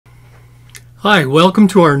Hi, welcome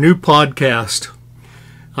to our new podcast.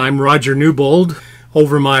 I'm Rodger Newbold.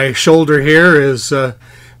 Over my shoulder here is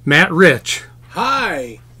Matt Rich.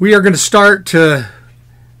 Hi. We are going to start a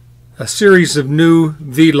series of new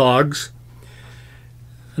vlogs,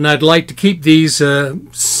 and I'd like to keep these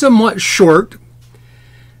somewhat short.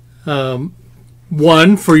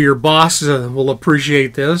 One, for your boss will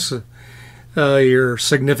appreciate this. Your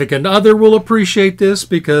significant other will appreciate this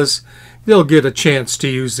because they'll get a chance to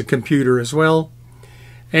use the computer as well.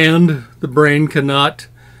 And the brain cannot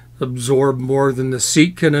absorb more than the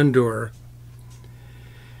seat can endure.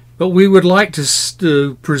 But we would like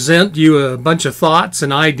to present you a bunch of thoughts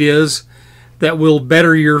and ideas that will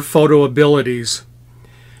better your photo abilities,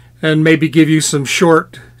 and maybe give you some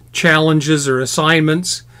short challenges or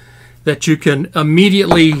assignments that you can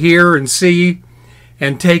immediately hear and see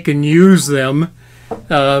and take and use them,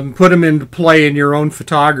 put them into play in your own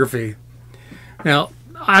photography. Now,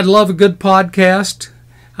 I love a good podcast.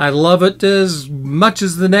 I love it as much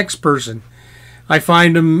as the next person. I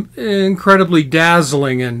find them incredibly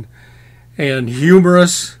dazzling and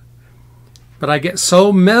humorous, but I get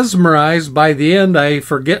so mesmerized by the end I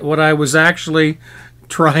forget what I was actually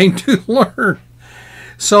trying to learn.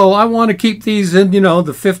 So I want to keep these in, the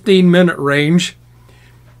 15-minute range,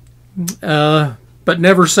 but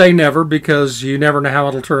never say never, because you never know how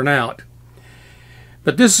it'll turn out.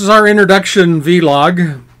 But this is our introduction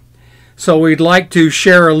vlog, so we'd like to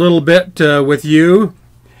share a little bit with you.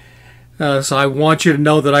 So I want you to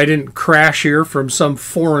know that I didn't crash here from some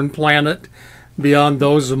foreign planet beyond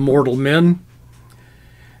those of mortal men.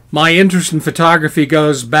 My interest in photography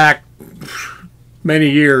goes back many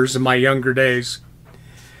years in my younger days.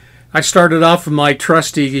 I started off with my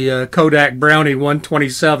trusty Kodak Brownie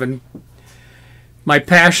 127. My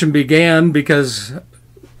passion began because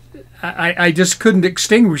I just couldn't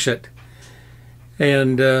extinguish it.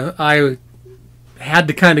 And I had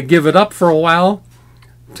to kind of give it up for a while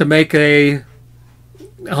to make a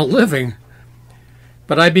living.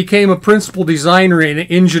 But I became a principal designer in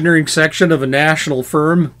the engineering section of a national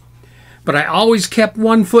firm. But I always kept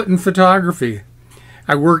one foot in photography.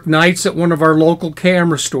 I worked nights at one of our local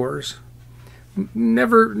camera stores.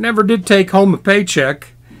 Never did take home a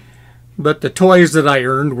paycheck, but the toys that I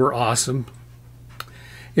earned were awesome.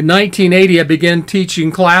 In 1980, I began teaching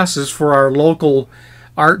classes for our local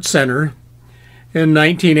art center. In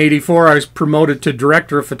 1984, I was promoted to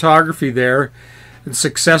director of photography there and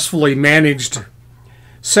successfully managed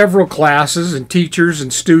several classes and teachers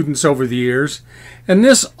and students over the years. And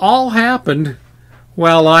this all happened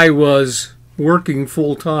while I was working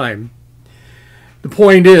full-time. The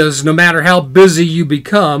point is, no matter how busy you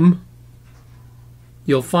become,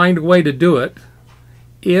 you'll find a way to do it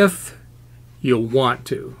if you'll want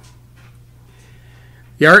to.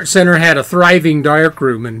 The Art Center had a thriving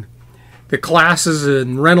darkroom, and the classes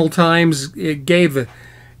and rental times, it gave a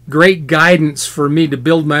great guidance for me to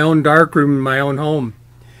build my own darkroom in my own home.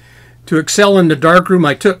 To excel in the darkroom,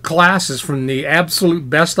 I took classes from the absolute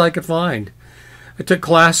best I could find. I took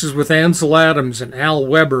classes with Ansel Adams and Al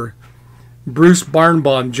Weber, Bruce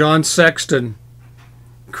Barnbaum, John Sexton,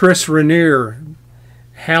 Chris Rainier,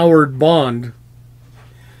 Howard Bond.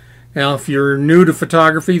 Now, if you're new to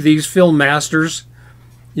photography, these film masters,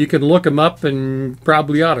 you can look them up and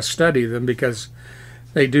probably ought to study them because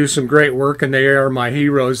they do some great work and they are my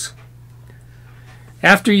heroes.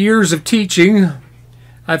 After years of teaching,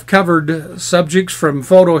 I've covered subjects from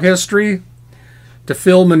photo history to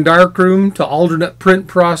film and darkroom to alternate print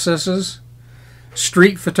processes,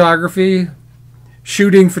 street photography,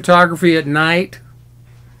 shooting photography at night,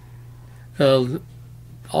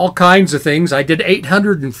 all kinds of things. I did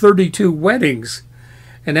 832 weddings,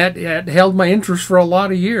 and that held my interest for a lot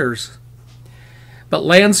of years. But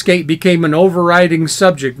landscape became an overriding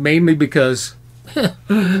subject, mainly because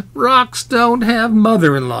rocks don't have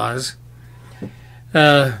mother-in-laws.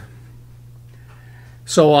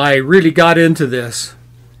 So I really got into this.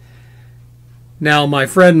 Now, my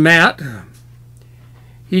friend Matt,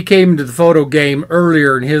 he came into the photo game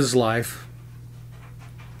earlier in his life.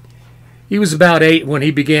 He was about 8 when he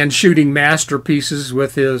began shooting masterpieces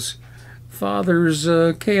with his father's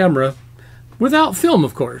camera, without film,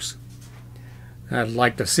 of course. I'd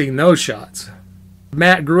like to see those shots.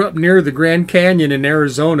 Matt grew up near the Grand Canyon in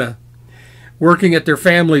Arizona, working at their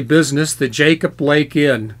family business, the Jacob Lake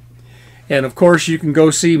Inn. And of course, you can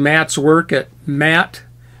go see Matt's work at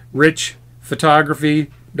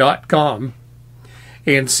mattrichphotography.com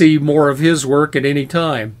and see more of his work at any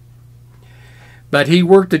time. But he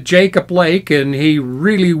worked at Jacob Lake, and he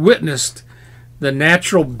really witnessed the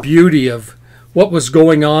natural beauty of what was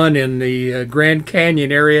going on in the Grand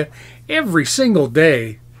Canyon area every single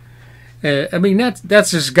day. I mean,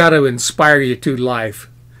 that's just got to inspire you to life.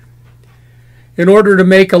 In order to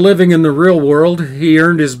make a living in the real world, he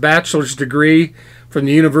earned his bachelor's degree from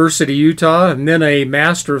the University of Utah and then a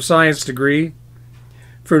Master of Science degree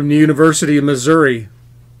from the University of Missouri.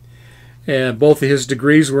 And both of his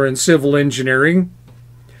degrees were in civil engineering.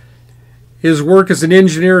 His work as an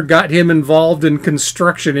engineer got him involved in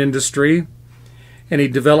construction industry, and he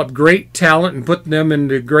developed great talent and put them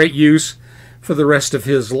into great use for the rest of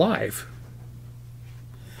his life.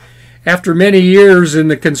 After many years in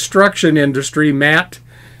the construction industry, Matt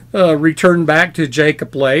returned back to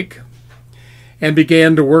Jacob Lake and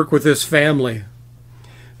began to work with his family.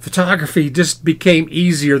 Photography just became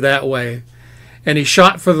easier that way, and he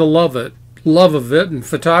shot for the love of it, and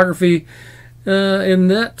photography, in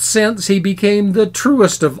that sense, he became the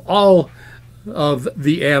truest of all of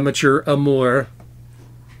the amateur amour.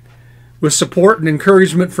 With support and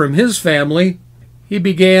encouragement from his family, he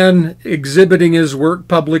began exhibiting his work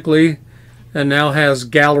publicly and now has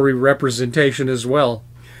gallery representation as well.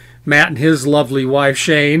 Matt and his lovely wife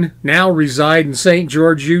Shane now reside in St.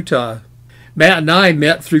 George, Utah. Matt and I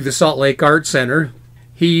met through the Salt Lake Art Center.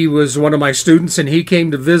 He was one of my students and he came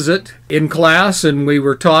to visit in class, and we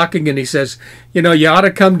were talking, and he says, you know, you ought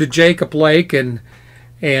to come to Jacob Lake and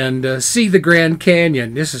see the Grand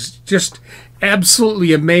Canyon. This is just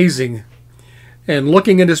absolutely amazing. And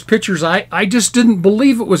looking at his pictures, I just didn't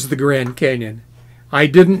believe it was the Grand Canyon. I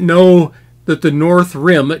didn't know that the North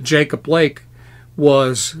Rim at Jacob Lake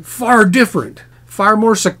was far different, far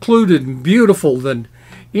more secluded and beautiful than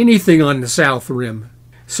anything on the South Rim.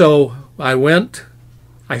 So I went.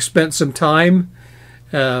 I spent some time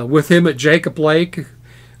with him at Jacob Lake.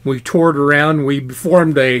 We toured around. We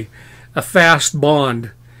formed a fast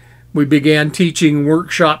bond. We began teaching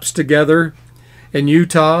workshops together in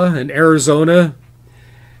Utah and Arizona,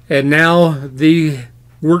 and now the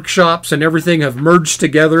workshops and everything have merged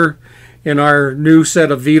together in our new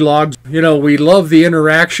set of vlogs. You know, we love the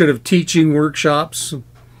interaction of teaching workshops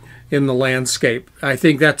in the landscape. I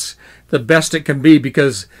think that's the best it can be,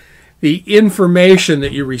 because the information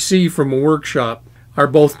that you receive from a workshop are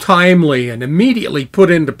both timely and immediately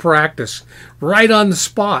put into practice right on the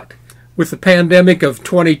spot. With the pandemic of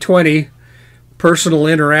 2020, personal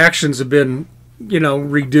interactions have been,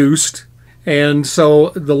 reduced, and so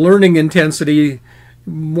the learning intensity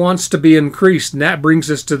wants to be increased, and that brings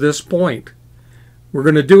us to this point. We're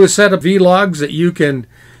going to do a set of vlogs that you can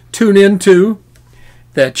tune into,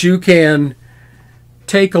 that you can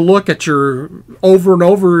take a look at your over and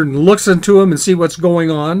over and listen to them and see what's going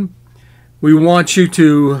on. We want you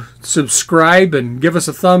to subscribe and give us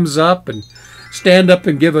a thumbs up and stand up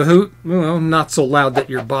and give a hoot. Well, not so loud that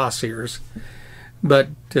your boss hears. But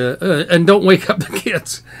and don't wake up the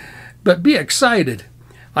kids. But be excited.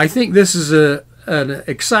 I think this is an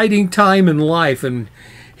exciting time in life, and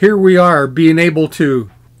here we are being able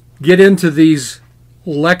to get into these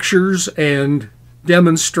lectures and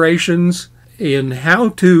demonstrations in how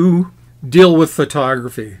to deal with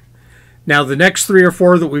photography. Now, the next 3 or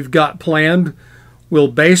 4 that we've got planned will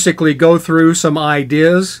basically go through some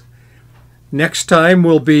ideas. Next time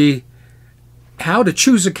will be how to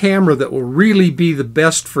choose a camera that will really be the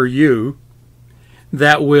best for you,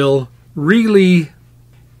 that will really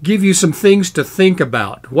give you some things to think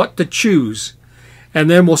about, what to choose. And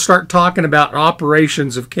then we'll start talking about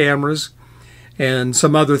operations of cameras and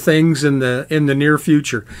some other things in the near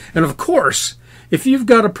future. And of course, if you've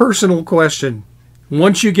got a personal question,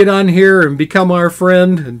 once you get on here and become our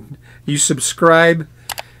friend and you subscribe,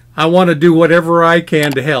 I want to do whatever I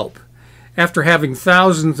can to help. After having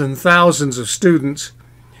thousands and thousands of students,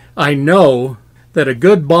 I know that a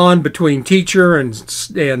good bond between teacher and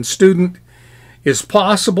student is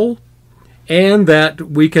possible, and that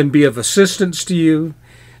we can be of assistance to you,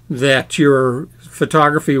 that your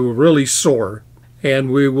photography will really soar.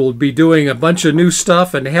 And we will be doing a bunch of new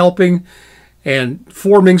stuff and helping and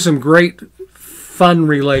forming some great fun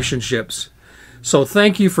relationships. So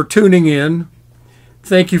thank you for tuning in.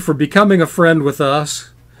 Thank you for becoming a friend with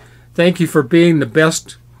us. Thank you for being the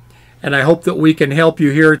best, and I hope that we can help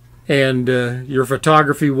you here, and your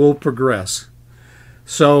photography will progress.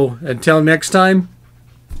 So until next time,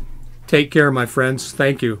 take care, my friends.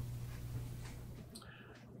 Thank you.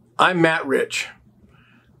 I'm Matt Rich.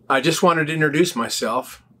 I just wanted to introduce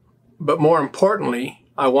myself, but more importantly,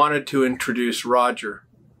 I wanted to introduce Rodger.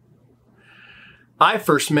 I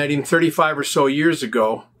first met him 35 or so years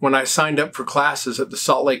ago when I signed up for classes at the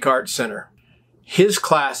Salt Lake Art Center. His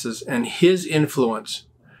classes and his influence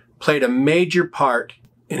played a major part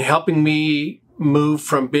in helping me move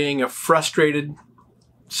from being a frustrated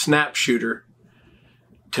snap shooter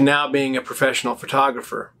to now being a professional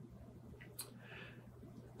photographer.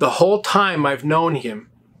 The whole time I've known him,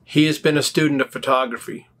 he has been a student of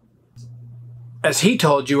photography. As he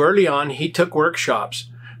told you early on, he took workshops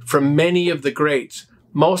from many of the greats.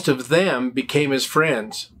 Most of them became his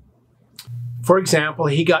friends. For example,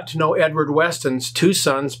 he got to know Edward Weston's two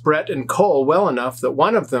sons, Brett and Cole, well enough that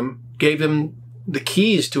one of them gave him the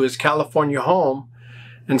keys to his California home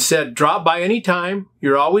and said, "Drop by any time.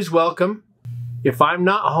 You're always welcome. If I'm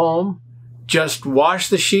not home, just wash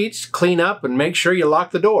the sheets, clean up, and make sure you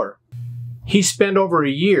lock the door." He spent over a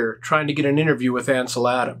year trying to get an interview with Ansel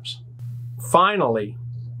Adams. Finally,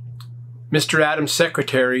 Mr. Adams'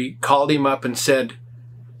 secretary called him up and said,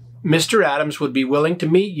 "Mr. Adams would be willing to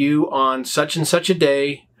meet you on such and such a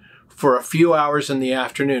day for a few hours in the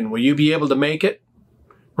afternoon. Will you be able to make it?"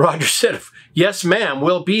 Rodger said, "Yes, ma'am,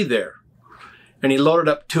 we'll be there." And he loaded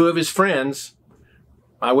up two of his friends.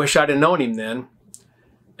 I wish I'd have known him then.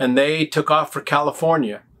 And they took off for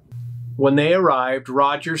California. When they arrived,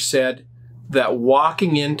 Rodger said that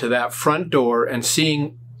walking into that front door and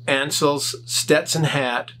seeing Ansel's Stetson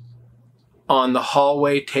hat on the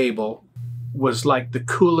hallway table was like the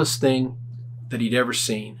coolest thing that he'd ever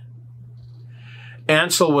seen.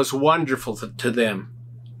 Ansel was wonderful to them.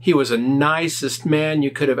 He was the nicest man you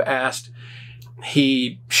could have asked.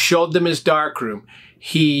 He showed them his darkroom.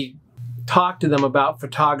 He talked to them about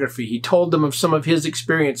photography. He told them of some of his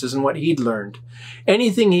experiences and what he'd learned.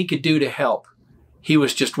 Anything he could do to help. He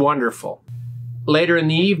was just wonderful. Later in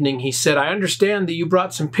the evening, he said, "I understand that you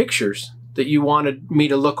brought some pictures that you wanted me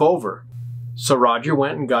to look over." So Rodger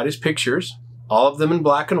went and got his pictures, all of them in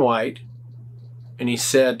black and white, and he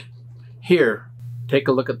said, "Here, take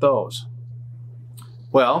a look at those."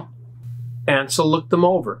 Well, Ansel looked them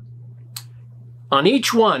over. On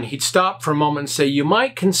each one, he'd stop for a moment and say, "You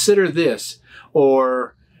might consider this,"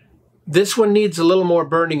 or "This one needs a little more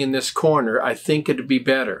burning in this corner. I think it'd be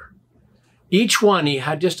better." Each one, he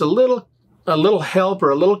had just a little help or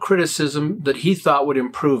a little criticism that he thought would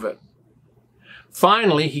improve it.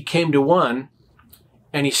 Finally, he came to one,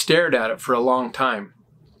 and he stared at it for a long time.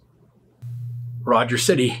 Rodger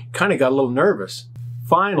said he kind of got a little nervous.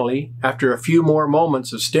 Finally, after a few more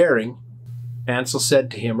moments of staring, Ansel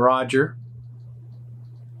said to him, "Rodger,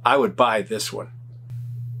 I would buy this one."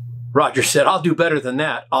 Rodger said, "I'll do better than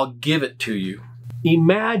that. I'll give it to you."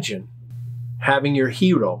 Imagine having your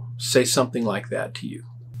hero say something like that to you.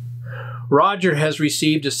 Rodger has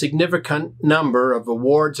received a significant number of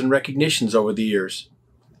awards and recognitions over the years.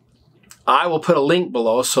 I will put a link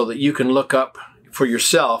below so that you can look up for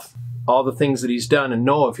yourself all the things that he's done and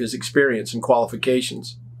know of his experience and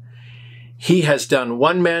qualifications. He has done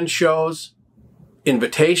one-man shows,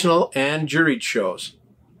 invitational and juried shows.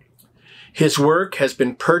 His work has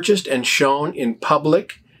been purchased and shown in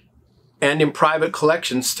public and in private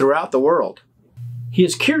collections throughout the world. He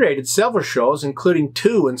has curated several shows, including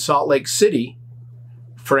 2 in Salt Lake City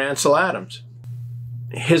for Ansel Adams.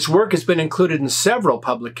 His work has been included in several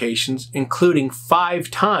publications, including 5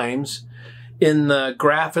 times in the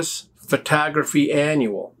Graphis Photography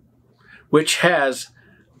Annual, which has,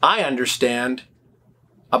 I understand,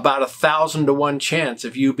 about 1,000 to 1 chance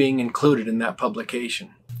of you being included in that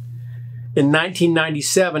publication. In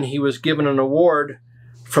 1997, he was given an award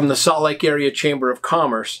from the Salt Lake Area Chamber of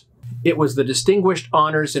Commerce. It was the Distinguished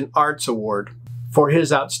Honors in Arts Award for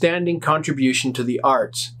his outstanding contribution to the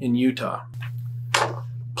arts in Utah.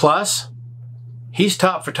 Plus, he's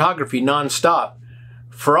taught photography nonstop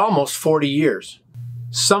for almost 40 years.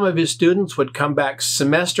 Some of his students would come back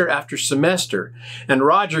semester after semester, and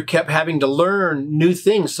Rodger kept having to learn new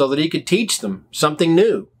things so that he could teach them something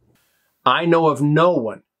new. I know of no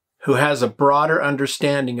one who has a broader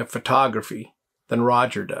understanding of photography than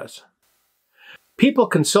Rodger does. People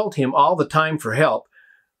consult him all the time for help.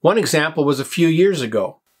 One example was a few years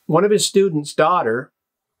ago. One of his students' daughter,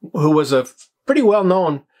 who was a pretty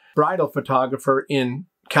well-known bridal photographer in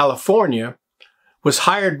California, was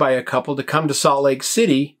hired by a couple to come to Salt Lake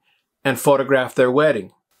City and photograph their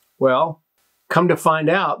wedding. Well, come to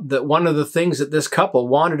find out that one of the things that this couple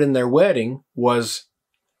wanted in their wedding was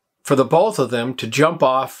for the both of them to jump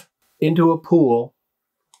off into a pool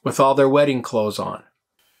with all their wedding clothes on.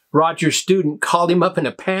 Rodger's student called him up in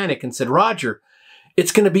a panic and said, "Rodger,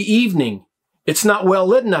 it's going to be evening. It's not well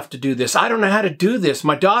lit enough to do this. I don't know how to do this.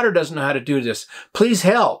 My daughter doesn't know how to do this. Please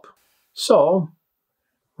help." So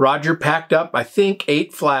Rodger packed up, I think,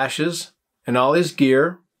 8 flashes and all his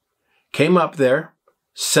gear, came up there,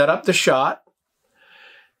 set up the shot,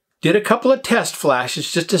 did a couple of test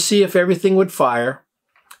flashes just to see if everything would fire,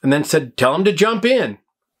 and then said, "Tell him to jump in."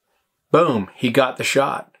 Boom, he got the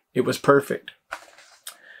shot. It was perfect.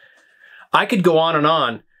 I could go on and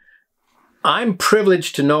on. I'm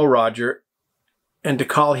privileged to know Rodger, and to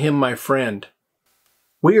call him my friend.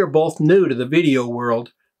 We are both new to the video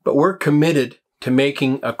world, but we're committed to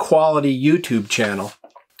making a quality YouTube channel.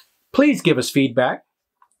 Please give us feedback,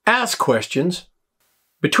 ask questions.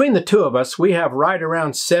 Between the two of us, we have right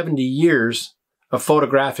around 70 years of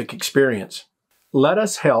photographic experience. Let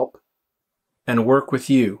us help and work with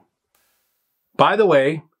you. By the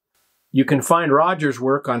way, you can find Rodger's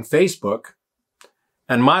work on Facebook,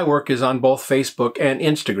 and my work is on both Facebook and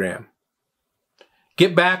Instagram.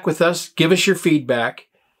 Get back with us, give us your feedback,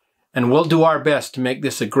 and we'll do our best to make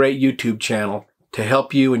this a great YouTube channel to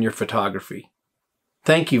help you in your photography.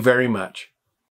 Thank you very much.